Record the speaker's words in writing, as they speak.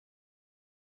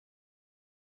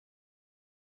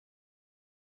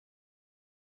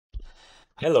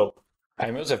Hello,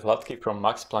 I'm Josef Hladky from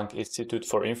Max Planck Institute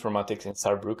for Informatics in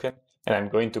Saarbrücken, and I'm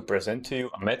going to present to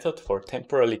you a method for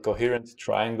temporally coherent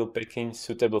triangle packing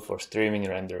suitable for streaming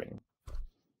rendering.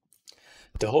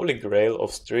 The holy grail of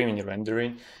streaming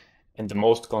rendering and the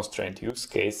most constrained use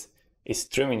case is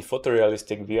streaming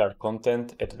photorealistic VR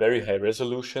content at very high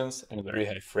resolutions and very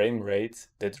high frame rates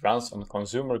that runs on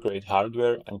consumer-grade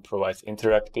hardware and provides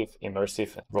interactive,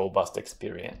 immersive, and robust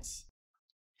experience.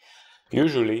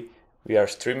 Usually, we are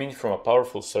streaming from a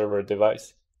powerful server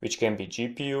device, which can be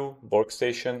GPU,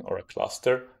 workstation, or a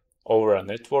cluster, over a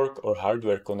network or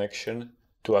hardware connection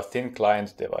to a thin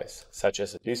client device, such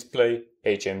as a display,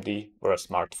 HMD, or a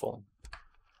smartphone.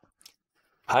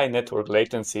 High network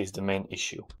latency is the main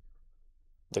issue.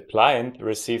 The client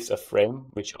receives a frame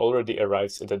which already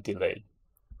arrives at a delay.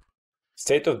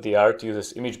 State-of-the-art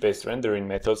uses image-based rendering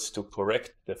methods to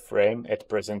correct the frame at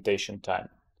presentation time.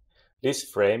 This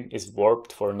frame is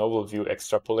warped for novel view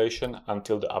extrapolation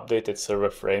until the updated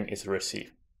server frame is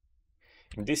received.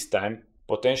 In this time,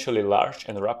 potentially large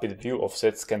and rapid view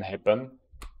offsets can happen,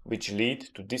 which lead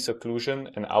to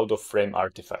disocclusion and out-of-frame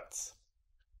artifacts.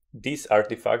 These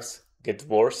artifacts get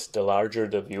worse the larger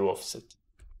the view offset.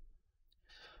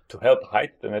 To help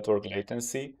hide the network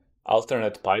latency,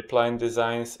 alternate pipeline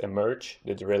designs emerge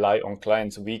that rely on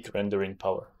clients' weak rendering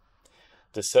power.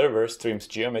 The server streams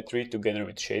geometry together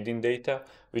with shading data,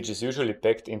 which is usually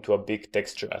packed into a big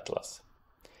texture atlas.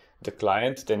 The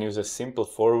client then uses simple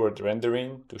forward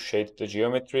rendering to shade the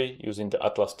geometry using the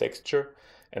atlas texture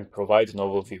and provide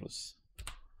novel views.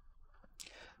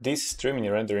 These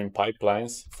streaming rendering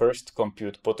pipelines first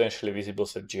compute potentially visible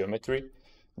set geometry,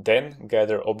 then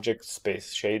gather object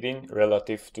space shading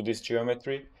relative to this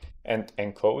geometry, and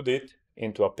encode it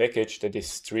into a package that is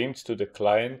streamed to the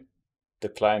client. The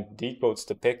client decodes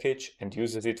the package and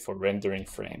uses it for rendering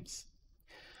frames.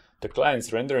 The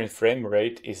client's rendering frame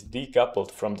rate is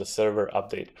decoupled from the server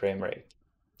update frame rate.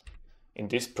 In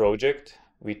this project,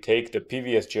 we take the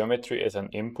PVS geometry as an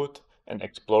input and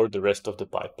explore the rest of the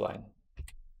pipeline.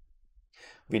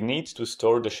 We need to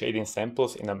store the shading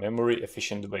samples in a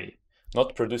memory-efficient way,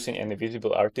 not producing any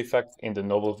visible artifacts in the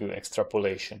novel view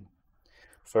extrapolation.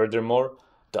 Furthermore,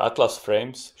 the atlas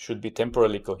frames should be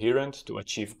temporally coherent to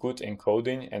achieve good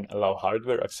encoding and allow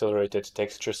hardware-accelerated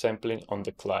texture sampling on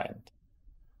the client.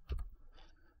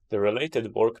 The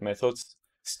related work methods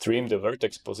stream the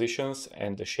vertex positions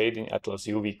and the shading atlas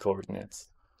UV coordinates.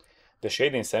 The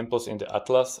shading samples in the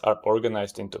atlas are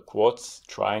organized into quads,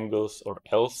 triangles, or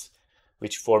Ls,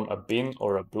 which form a bin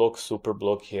or a block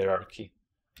superblock hierarchy.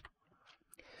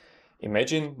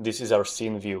 Imagine this is our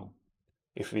scene view.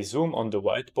 If we zoom on the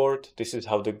whiteboard, this is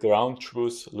how the ground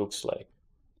truth looks like.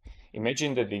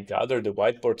 Imagine that we gather the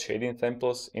whiteboard shading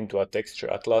samples into a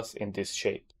texture atlas in this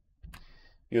shape.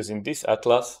 Using this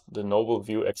atlas, the novel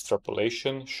view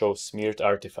extrapolation shows smeared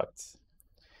artifacts.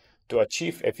 To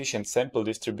achieve efficient sample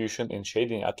distribution in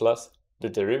shading atlas, the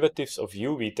derivatives of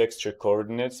UV texture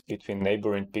coordinates between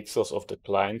neighboring pixels of the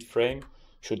client frame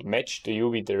should match the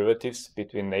UV derivatives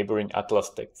between neighboring atlas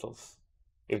texels.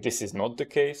 If this is not the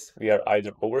case, we are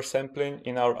either oversampling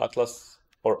in our atlas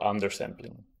or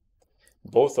undersampling.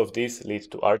 Both of these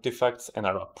lead to artifacts and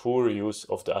are a poor use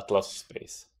of the atlas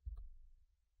space.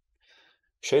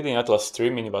 Shading atlas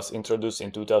streaming was introduced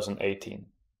in 2018.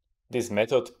 This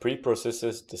method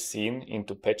pre-processes the scene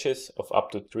into patches of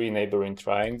up to 3 neighboring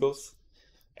triangles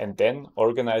and then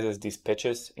organizes these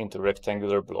patches into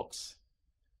rectangular blocks.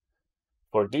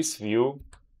 For this view,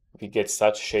 we get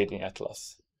such shading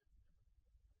atlas.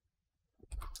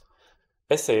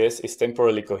 SAS is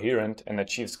temporally coherent and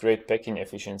achieves great packing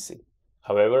efficiency.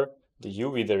 However, the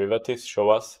UV derivatives show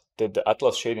us that the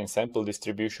atlas shading sample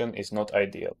distribution is not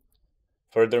ideal.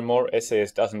 Furthermore,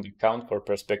 SAS doesn't account for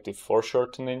perspective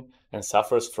foreshortening and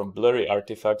suffers from blurry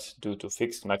artifacts due to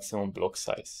fixed maximum block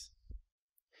size.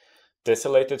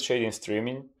 Tessellated shading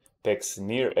streaming packs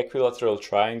near equilateral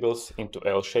triangles into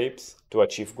L shapes to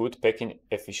achieve good packing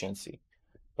efficiency,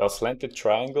 while slanted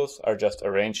triangles are just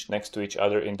arranged next to each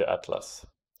other in the atlas.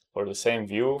 For the same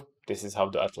view, this is how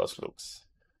the atlas looks.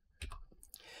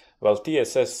 While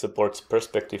TSS supports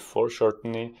perspective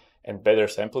foreshortening and better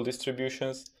sample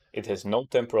distributions, it has no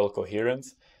temporal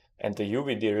coherence, and the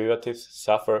UV derivatives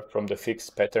suffer from the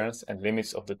fixed patterns and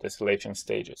limits of the tessellation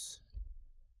stages.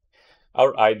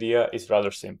 Our idea is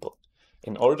rather simple.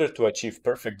 In order to achieve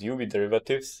perfect UV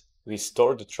derivatives, we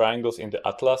store the triangles in the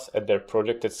atlas at their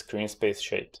projected screen space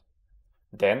shape.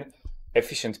 Then,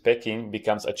 efficient packing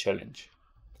becomes a challenge.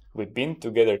 We bind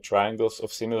together triangles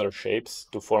of similar shapes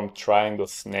to form triangle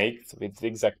snakes with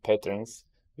zigzag patterns,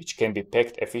 which can be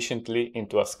packed efficiently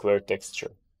into a square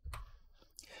texture.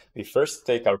 We first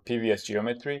take our PVS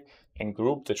geometry and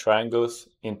group the triangles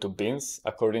into bins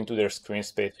according to their screen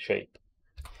space shape.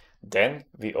 Then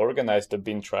we organize the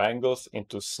bin triangles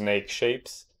into snake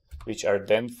shapes, which are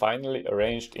then finally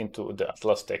arranged into the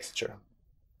atlas texture.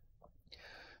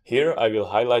 Here I will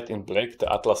highlight in black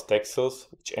the atlas texels,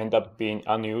 which end up being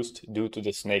unused due to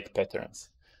the snake patterns.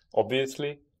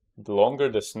 Obviously, the longer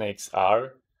the snakes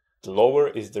are, the lower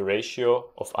is the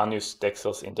ratio of unused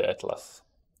texels in the atlas.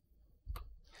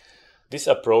 This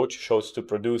approach shows to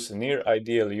produce near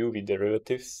ideal UV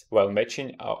derivatives while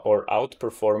matching or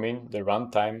outperforming the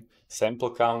runtime,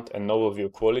 sample count, and novel view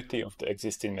quality of the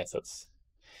existing methods.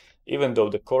 Even though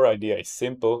the core idea is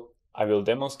simple, I will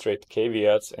demonstrate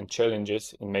caveats and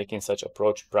challenges in making such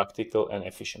approach practical and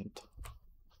efficient.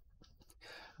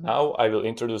 Now I will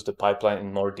introduce the pipeline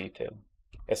in more detail.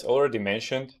 As already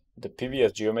mentioned, the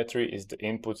PVS geometry is the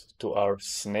input to our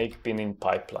SnakeBinning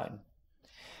pipeline.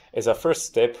 As a first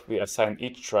step, we assign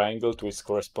each triangle to its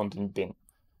corresponding bin.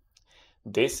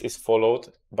 This is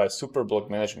followed by superblock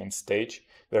management stage,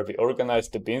 where we organize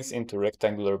the bins into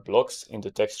rectangular blocks in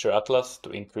the texture atlas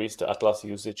to increase the atlas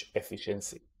usage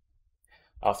efficiency.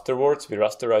 Afterwards, we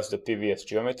rasterize the PVS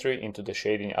geometry into the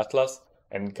shading atlas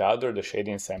and gather the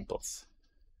shading samples.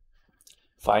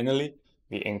 Finally,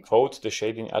 we encode the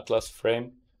shading atlas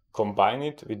frame, combine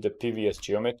it with the PVS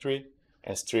geometry,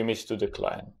 and stream it to the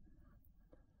client.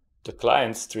 The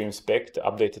client streams back the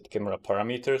updated camera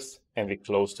parameters, and we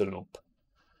close the loop.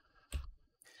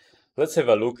 Let's have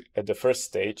a look at the first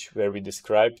stage, where we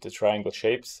describe the triangle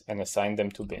shapes and assign them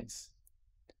to bins.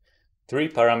 3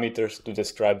 parameters to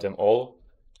describe them all,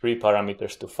 3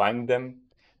 parameters to find them,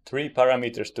 3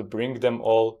 parameters to bring them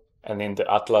all, and in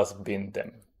the atlas bin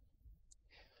them.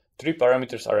 3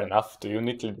 parameters are enough to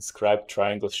uniquely describe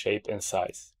triangle shape and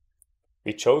size.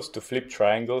 We chose to flip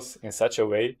triangles in such a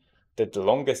way that the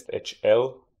longest edge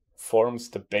L forms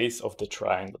the base of the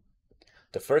triangle.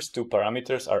 The first 2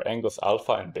 parameters are angles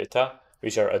alpha and beta,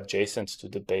 which are adjacent to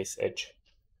the base edge.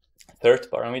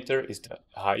 Third parameter is the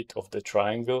height of the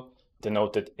triangle,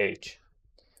 denoted h.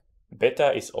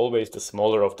 Beta is always the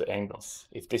smaller of the angles.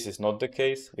 If this is not the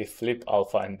case, we flip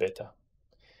alpha and beta.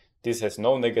 This has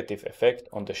no negative effect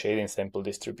on the shading sample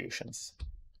distributions.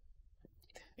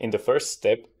 In the first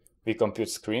step, we compute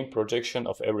screen projection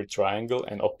of every triangle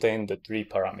and obtain the 3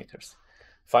 parameters.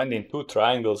 Finding 2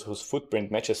 triangles whose footprint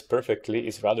matches perfectly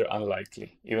is rather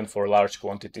unlikely, even for large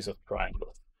quantities of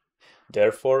triangles.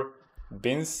 Therefore,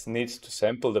 bins need to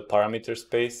sample the parameter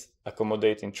space,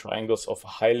 accommodating triangles of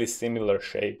highly similar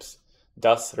shapes,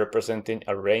 thus representing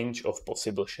a range of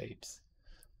possible shapes.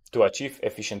 To achieve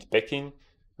efficient packing,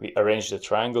 we arrange the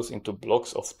triangles into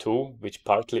blocks of 2 which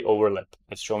partly overlap,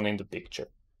 as shown in the picture.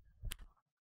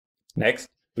 Next,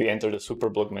 we enter the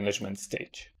superblock management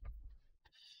stage.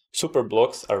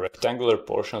 Superblocks are rectangular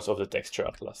portions of the texture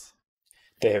atlas.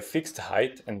 They have fixed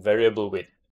height and variable width.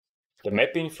 The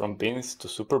mapping from bins to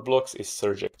superblocks is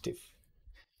surjective.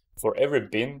 For every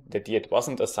bin that yet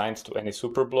wasn't assigned to any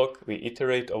superblock, we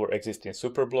iterate over existing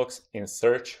superblocks in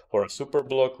search for a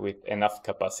superblock with enough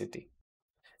capacity.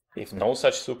 If no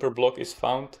such superblock is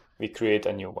found, we create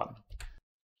a new one.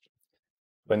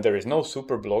 When there is no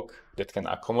superblock that can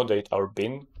accommodate our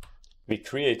bin, we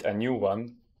create a new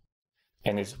one,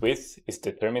 and its width is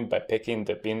determined by packing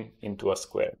the bin into a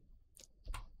square.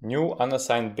 New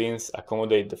unassigned bins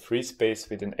accommodate the free space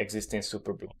within existing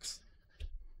superblocks.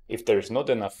 If there is not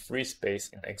enough free space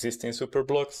in existing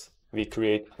superblocks, we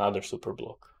create another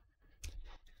superblock.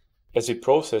 As we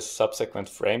process subsequent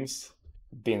frames,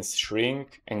 bins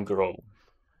shrink and grow.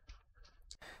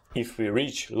 If we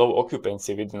reach low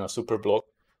occupancy within a superblock,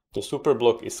 the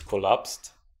superblock is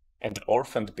collapsed and the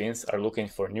orphaned bins are looking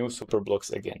for new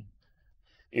superblocks again.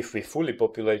 If we fully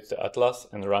populate the atlas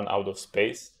and run out of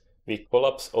space, we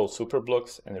collapse all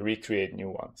superblocks and recreate new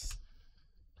ones.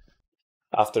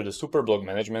 After the superblock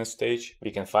management stage,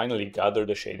 we can finally gather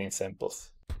the shading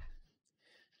samples.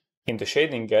 In the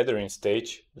shading gathering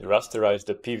stage, we rasterize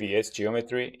the PVS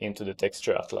geometry into the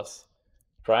texture atlas.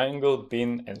 Triangle,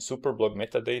 bin, and superblock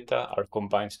metadata are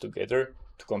combined together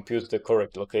to compute the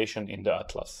correct location in the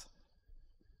atlas.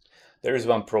 There is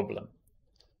one problem.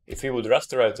 If we would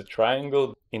rasterize the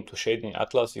triangle into shading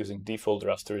atlas using default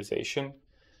rasterization,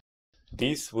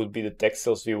 these would be the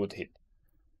texels we would hit.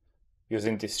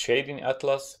 Using this shading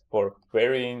atlas for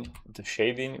querying the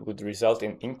shading would result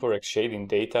in incorrect shading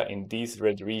data in these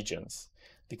red regions,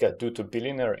 because due to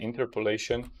bilinear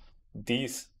interpolation,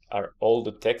 these are all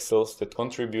the texels that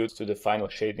contribute to the final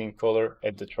shading color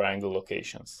at the triangle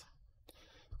locations.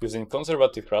 Using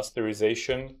conservative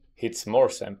rasterization hits more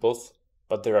samples,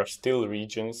 but there are still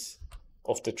regions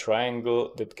of the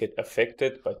triangle that get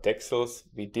affected by texels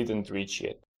we didn't reach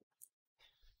yet.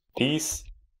 These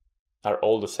are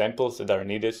all the samples that are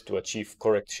needed to achieve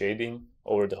correct shading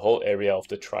over the whole area of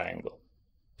the triangle.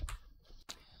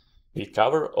 We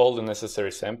cover all the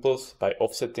necessary samples by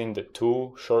offsetting the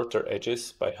two shorter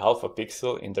edges by half a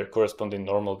pixel in their corresponding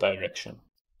normal direction.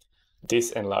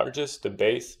 This enlarges the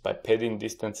base by padding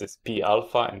distances p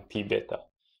alpha and p beta,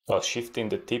 while shifting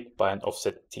the tip by an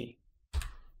offset t.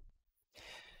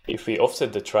 If we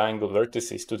offset the triangle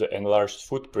vertices to the enlarged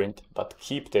footprint but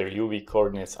keep their UV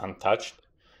coordinates untouched,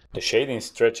 the shading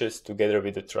stretches together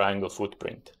with the triangle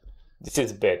footprint. This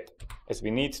is bad, as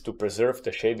we need to preserve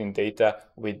the shading data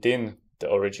within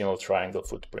the original triangle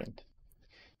footprint.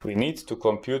 We need to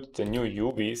compute the new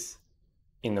UVs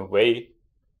in a way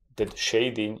that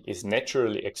shading is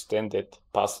naturally extended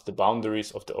past the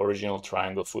boundaries of the original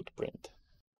triangle footprint.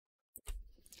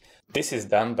 This is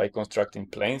done by constructing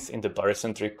planes in the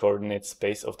barycentric coordinate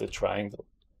space of the triangle,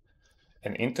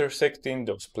 and intersecting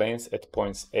those planes at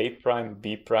points A',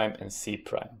 B', and C'.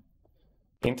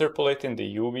 Interpolating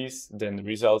the UVs then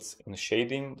results in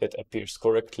shading that appears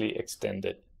correctly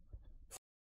extended.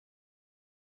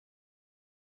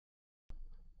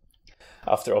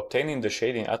 After obtaining the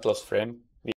shading atlas frame,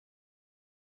 we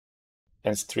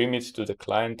and stream it to the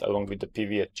client along with the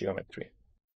PVS geometry.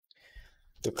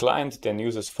 The client then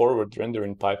uses forward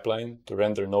rendering pipeline to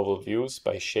render novel views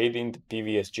by shading the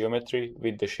PVS geometry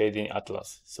with the shading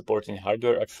atlas, supporting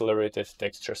hardware-accelerated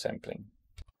texture sampling.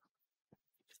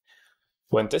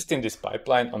 When testing this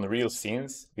pipeline on real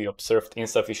scenes, we observed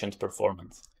insufficient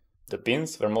performance. The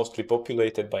bins were mostly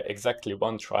populated by exactly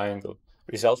one triangle,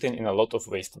 resulting in a lot of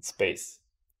wasted space.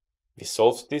 We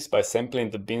solved this by sampling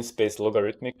the bin space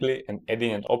logarithmically and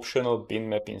adding an optional bin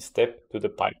mapping step to the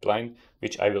pipeline,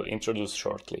 which I will introduce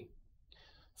shortly.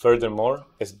 Furthermore,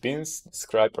 as bins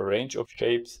describe a range of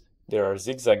shapes, there are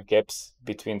zigzag gaps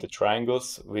between the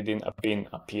triangles within a bin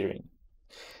appearing.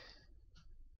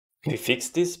 We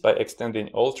fixed this by extending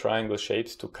all triangle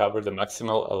shapes to cover the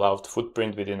maximal allowed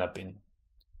footprint within a bin.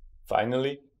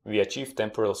 Finally, we achieve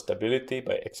temporal stability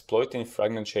by exploiting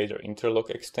fragment shader interlock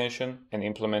extension and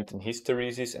implementing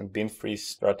hysteresis and bin freeze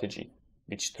strategy,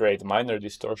 which trade minor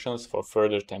distortions for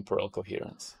further temporal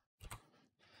coherence.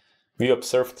 We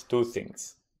observed two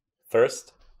things.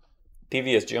 First,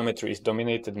 PVS geometry is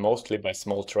dominated mostly by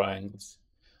small triangles.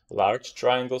 Large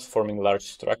triangles forming large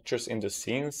structures in the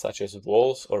scene, such as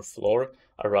walls or floor,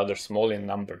 are rather small in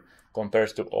number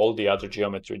compared to all the other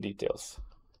geometry details.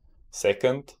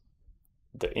 Second,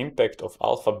 the impact of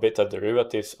alpha-beta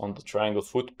derivatives on the triangle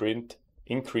footprint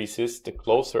increases the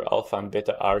closer alpha and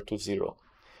beta are to zero.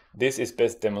 This is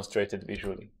best demonstrated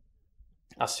visually.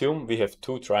 Assume we have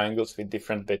two triangles with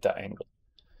different beta angle.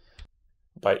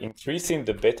 By increasing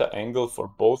the beta angle for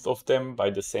both of them by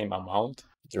the same amount,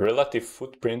 the relative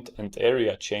footprint and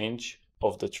area change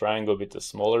of the triangle with the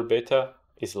smaller beta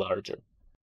is larger.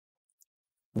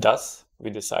 Thus, we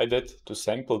decided to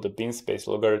sample the bin space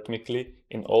logarithmically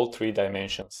in all three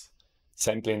dimensions,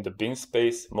 sampling the bin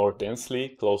space more densely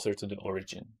closer to the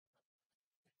origin.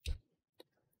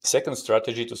 Second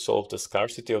strategy to solve the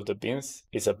scarcity of the bins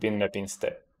is a bin mapping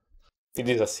step. It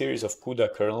is a series of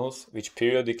CUDA kernels which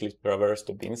periodically traverse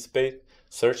the bin space,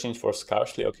 searching for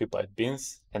sparsely occupied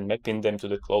bins and mapping them to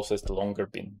the closest longer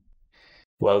bin.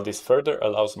 While this further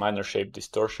allows minor shape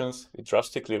distortions, we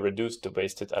drastically reduce the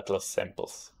wasted atlas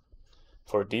samples.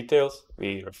 For details,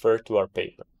 we refer to our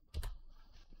paper.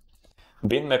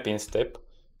 Bin mapping step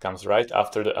comes right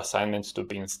after the assignment to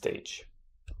bin stage.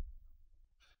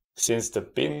 Since the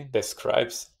bin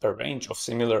describes a range of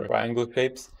similar triangle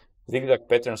shapes, zigzag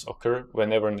patterns occur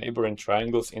whenever neighboring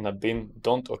triangles in a bin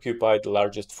don't occupy the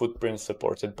largest footprint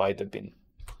supported by the bin.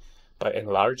 By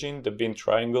enlarging the bin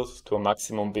triangles to a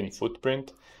maximum bin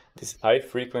footprint, these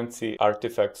high-frequency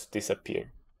artifacts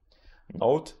disappear.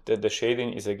 Note that the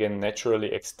shading is again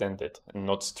naturally extended and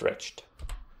not stretched.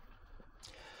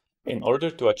 In order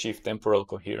to achieve temporal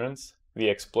coherence, we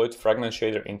exploit fragment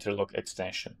shader interlock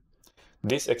extension.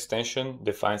 This extension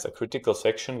defines a critical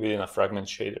section within a fragment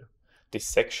shader. This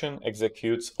section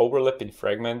executes overlapping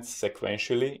fragments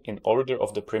sequentially in order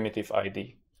of the primitive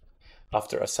ID.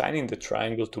 After assigning the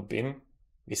triangle to bin,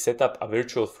 we set up a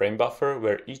virtual framebuffer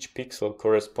where each pixel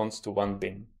corresponds to one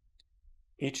bin.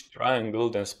 Each triangle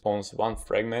then spawns one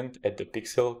fragment at the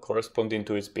pixel corresponding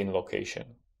to its bin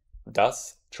location.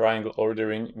 Thus, triangle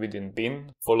ordering within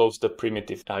bin follows the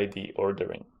primitive ID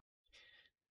ordering.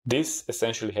 This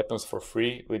essentially happens for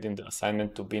free within the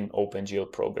assignment to bin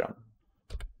OpenGL program.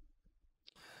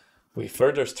 We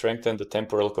further strengthen the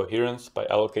temporal coherence by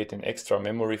allocating extra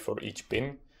memory for each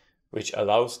bin, which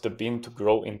allows the bin to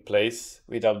grow in place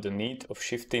without the need of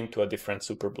shifting to a different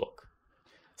superblock.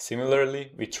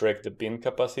 Similarly, we track the bin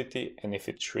capacity, and if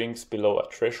it shrinks below a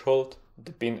threshold,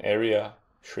 the bin area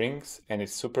shrinks and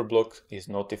its superblock is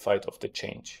notified of the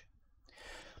change.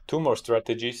 Two more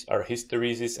strategies are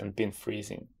hysteresis and bin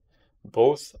freezing.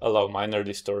 Both allow minor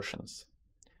distortions.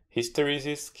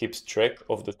 Hysteresis keeps track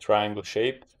of the triangle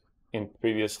shape in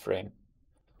previous frame.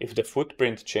 If the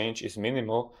footprint change is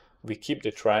minimal, we keep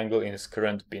the triangle in its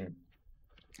current bin.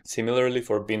 Similarly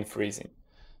for bin freezing,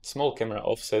 small camera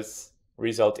offsets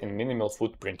result in minimal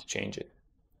footprint changes.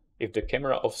 If the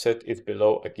camera offset is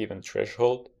below a given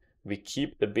threshold, we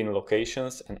keep the bin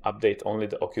locations and update only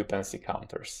the occupancy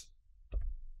counters.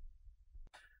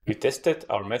 We tested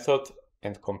our method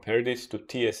and compared it to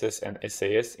TSS and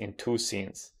SAS in two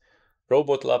scenes.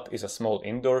 Robot Lab is a small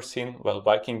indoor scene, while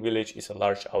Viking Village is a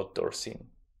large outdoor scene.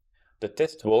 The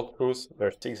test walkthroughs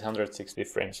were 660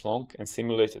 frames long and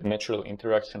simulated natural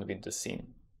interaction with the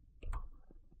scene.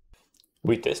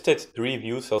 We tested 3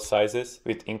 view cell sizes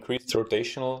with increased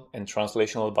rotational and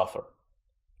translational buffer.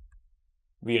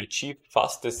 We achieved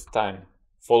fastest time,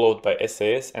 followed by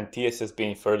SAS and TSS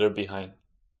being further behind.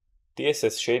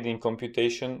 TSS shading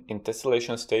computation in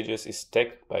tessellation stages is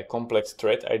stacked by complex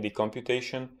thread ID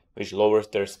computation, which lowers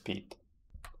their speed.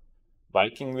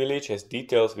 Viking Village has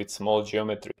details with small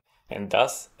geometry, and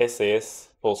thus SAS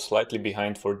falls slightly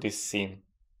behind for this scene,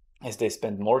 as they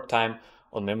spend more time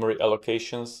on memory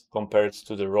allocations compared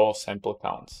to the raw sample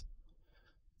counts.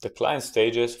 The client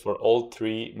stages for all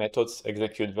 3 methods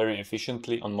execute very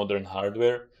efficiently on modern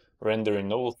hardware, rendering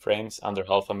novel frames under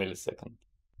half a millisecond.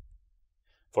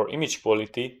 For image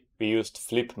quality, we used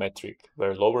flip metric,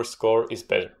 where lower score is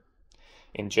better.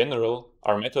 In general,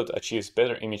 our method achieves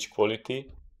better image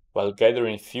quality while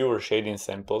gathering fewer shading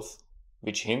samples,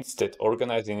 which hints that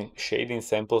organizing shading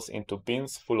samples into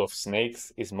bins full of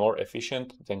snakes is more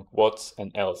efficient than quads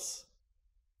and Ls.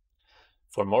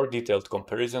 For more detailed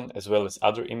comparison as well as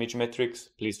other image metrics,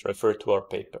 please refer to our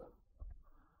paper.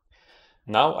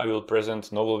 Now I will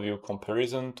present novel view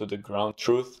comparison to the ground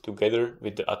truth together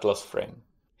with the Atlas frame.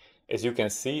 As you can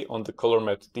see on the color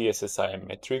mapped DSSIM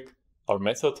metric, our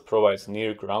method provides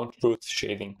near ground truth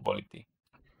shading quality.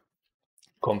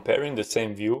 Comparing the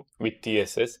same view with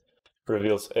TSS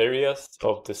reveals areas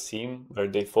of the scene where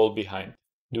they fall behind,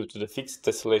 due to the fixed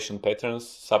tessellation patterns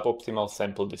suboptimal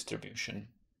sample distribution.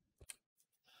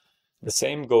 The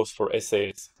same goes for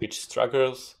SAS, which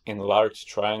struggles in large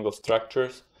triangle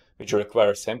structures which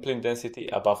require sampling density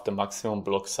above the maximum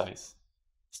block size.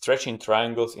 Stretching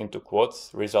triangles into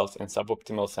quads results in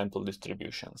suboptimal sample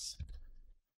distributions.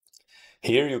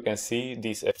 Here you can see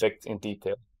these effects in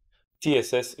detail.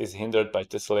 TSS is hindered by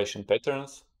tessellation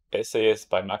patterns, SAS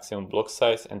by maximum block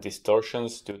size and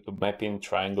distortions due to mapping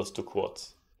triangles to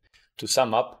quads. To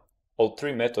sum up, all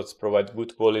 3 methods provide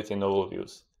good quality novel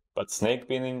views, but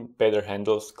SnakeBinning better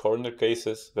handles corner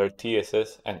cases where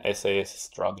TSS and SAS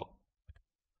struggle.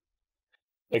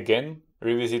 Again,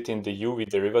 revisiting the UV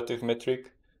derivative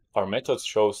metric, our method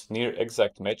shows near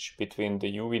exact match between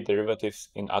the UV derivatives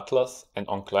in Atlas and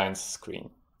on client's screen.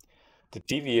 The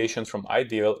deviation from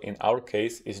ideal in our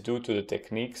case is due to the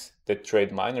techniques that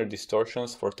trade minor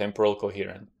distortions for temporal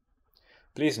coherence.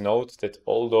 Please note that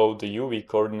although the UV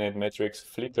coordinate matrix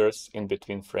flickers in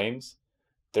between frames,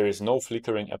 there is no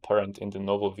flickering apparent in the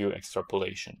novel view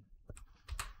extrapolation.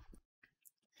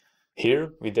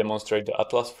 Here we demonstrate the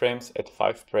Atlas frames at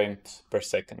 5 frames per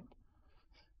second.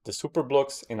 The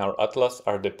superblocks in our Atlas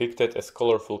are depicted as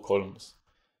colorful columns.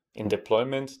 In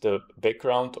deployment, the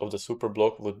background of the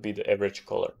superblock would be the average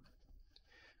color.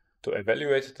 To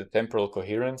evaluate the temporal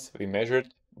coherence, we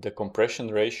measured the compression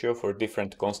ratio for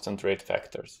different constant rate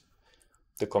factors.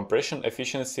 The compression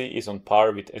efficiency is on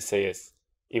par with SAS,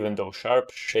 even though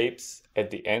sharp shapes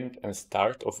at the end and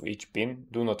start of each bin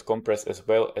do not compress as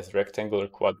well as rectangular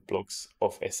quad blocks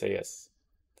of SAS.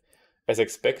 As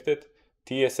expected,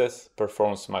 TSS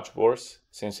performs much worse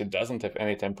since it doesn't have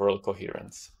any temporal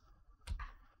coherence.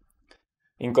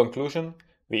 In conclusion,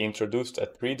 we introduced a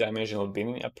 3-dimensional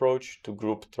binning approach to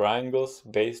group triangles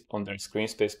based on their screen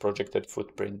space projected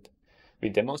footprint. We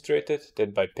demonstrated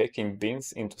that by packing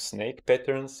bins into snake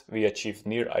patterns, we achieve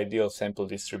near ideal sample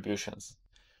distributions.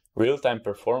 Real-time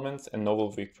performance and novel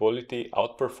view quality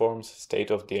outperforms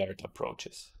state-of-the-art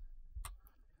approaches.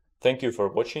 Thank you for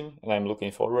watching, and I'm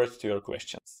looking forward to your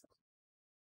questions.